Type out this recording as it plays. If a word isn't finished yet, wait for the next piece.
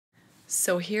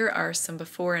So here are some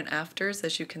before and afters.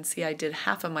 As you can see, I did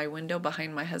half of my window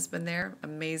behind my husband there.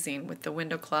 Amazing with the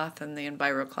window cloth and the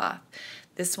Enviro cloth.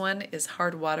 This one is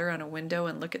hard water on a window,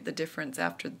 and look at the difference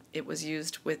after it was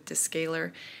used with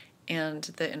descaler and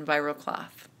the Enviro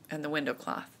cloth and the window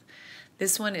cloth.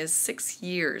 This one is 6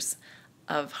 years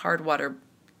of hard water,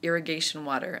 irrigation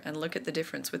water, and look at the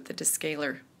difference with the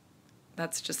descaler.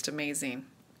 That's just amazing.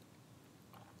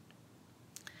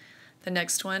 The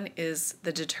next one is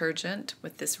the detergent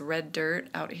with this red dirt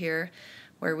out here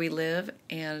where we live,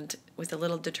 and with a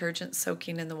little detergent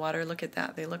soaking in the water. Look at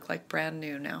that. They look like brand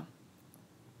new now.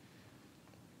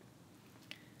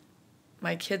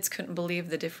 My kids couldn't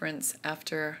believe the difference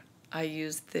after I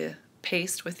used the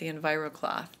paste with the Enviro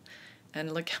cloth.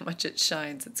 And look how much it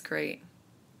shines. It's great.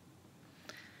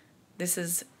 This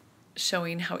is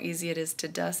showing how easy it is to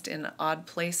dust in odd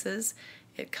places.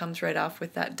 It comes right off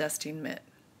with that dusting mitt.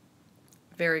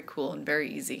 Very cool and very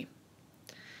easy.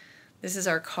 This is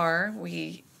our car.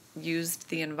 We used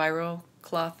the Enviro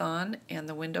cloth on and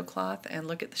the window cloth, and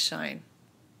look at the shine.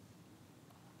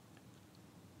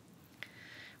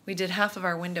 We did half of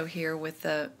our window here with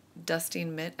the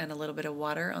dusting mitt and a little bit of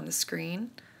water on the screen.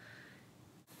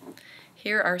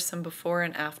 Here are some before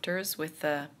and afters with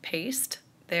the paste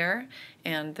there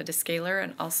and the descaler,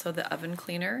 and also the oven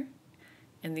cleaner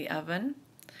in the oven,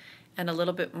 and a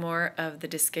little bit more of the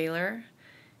descaler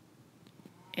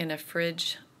in a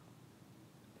fridge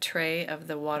tray of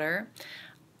the water.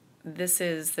 This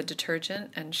is the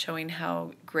detergent and showing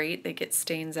how great they get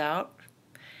stains out.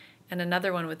 And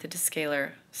another one with the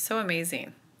descaler. So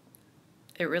amazing.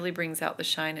 It really brings out the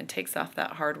shine and takes off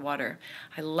that hard water.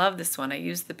 I love this one. I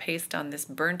used the paste on this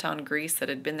burnt on grease that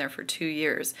had been there for 2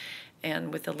 years,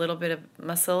 and with a little bit of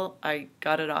muscle I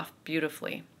got it off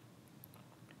beautifully.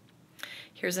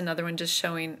 Here's another one just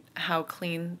showing how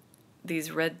clean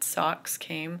these red socks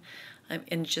came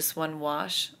in just one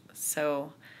wash.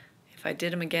 So if I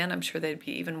did them again, I'm sure they'd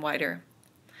be even whiter.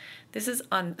 This is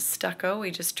on stucco. We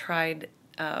just tried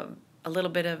a little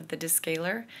bit of the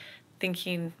descaler,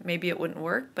 thinking maybe it wouldn't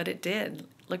work, but it did.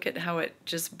 Look at how it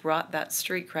just brought that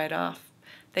streak right off.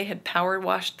 They had power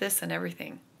washed this and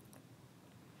everything.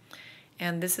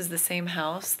 And this is the same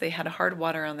house. They had hard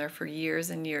water on there for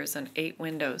years and years on 8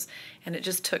 windows. And it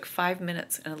just took 5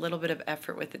 minutes and a little bit of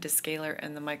effort with the descaler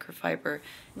and the microfiber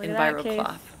Enviro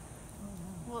cloth.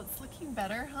 Well, it's looking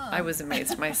better, huh? I was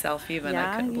amazed myself even.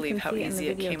 Yeah, I couldn't believe how see easy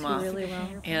it came off. really well.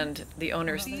 And the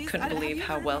owners couldn't believe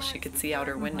how well she could see out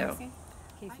her window.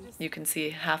 You can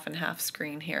see half and half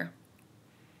screen here.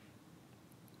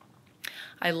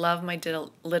 I love my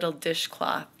little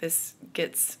dishcloth. This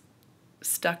gets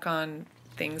stuck on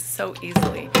things so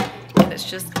easily, and it's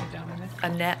just a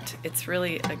net. It's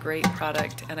really a great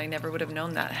product, and I never would have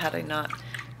known that had I not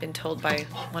been told by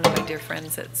one of my dear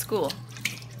friends at school.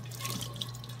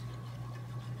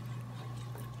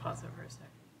 Pause it for a sec.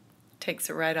 Takes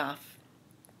it right off.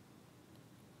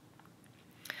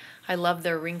 I love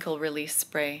their wrinkle release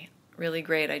spray. Really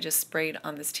great. I just sprayed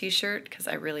on this t-shirt because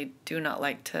I really do not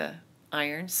like to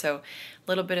iron, so a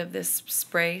little bit of this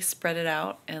spray, spread it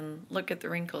out, and look at the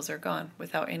wrinkles are gone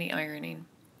without any ironing.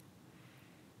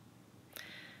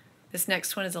 This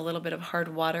next one is a little bit of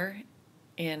hard water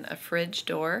in a fridge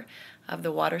door of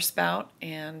the water spout,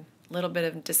 and a little bit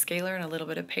of descaler and a little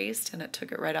bit of paste, and it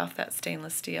took it right off that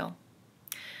stainless steel.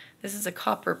 This is a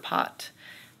copper pot.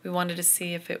 We wanted to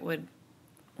see if it would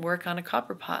work on a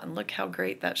copper pot, and look how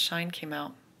great that shine came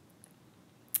out.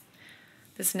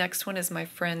 This next one is my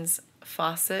friend's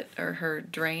faucet, or her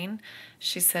drain.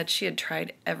 She said she had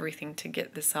tried everything to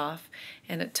get this off,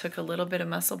 and it took a little bit of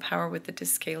muscle power with the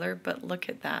descaler, but look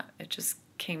at that. It just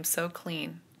came so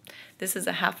clean. This is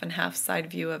a half and half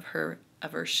side view of her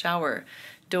shower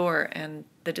door and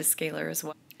the descaler as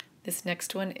well. This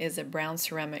next one is a brown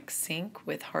ceramic sink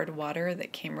with hard water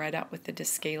that came right out with the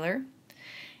descaler.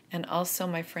 And also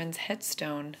my friend's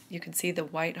headstone. You can see the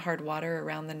white hard water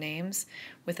around the names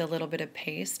with a little bit of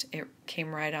paste. It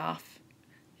came right off.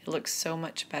 It looks so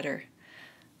much better.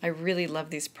 I really love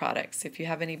these products. If you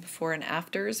have any before and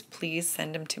afters, please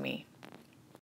send them to me.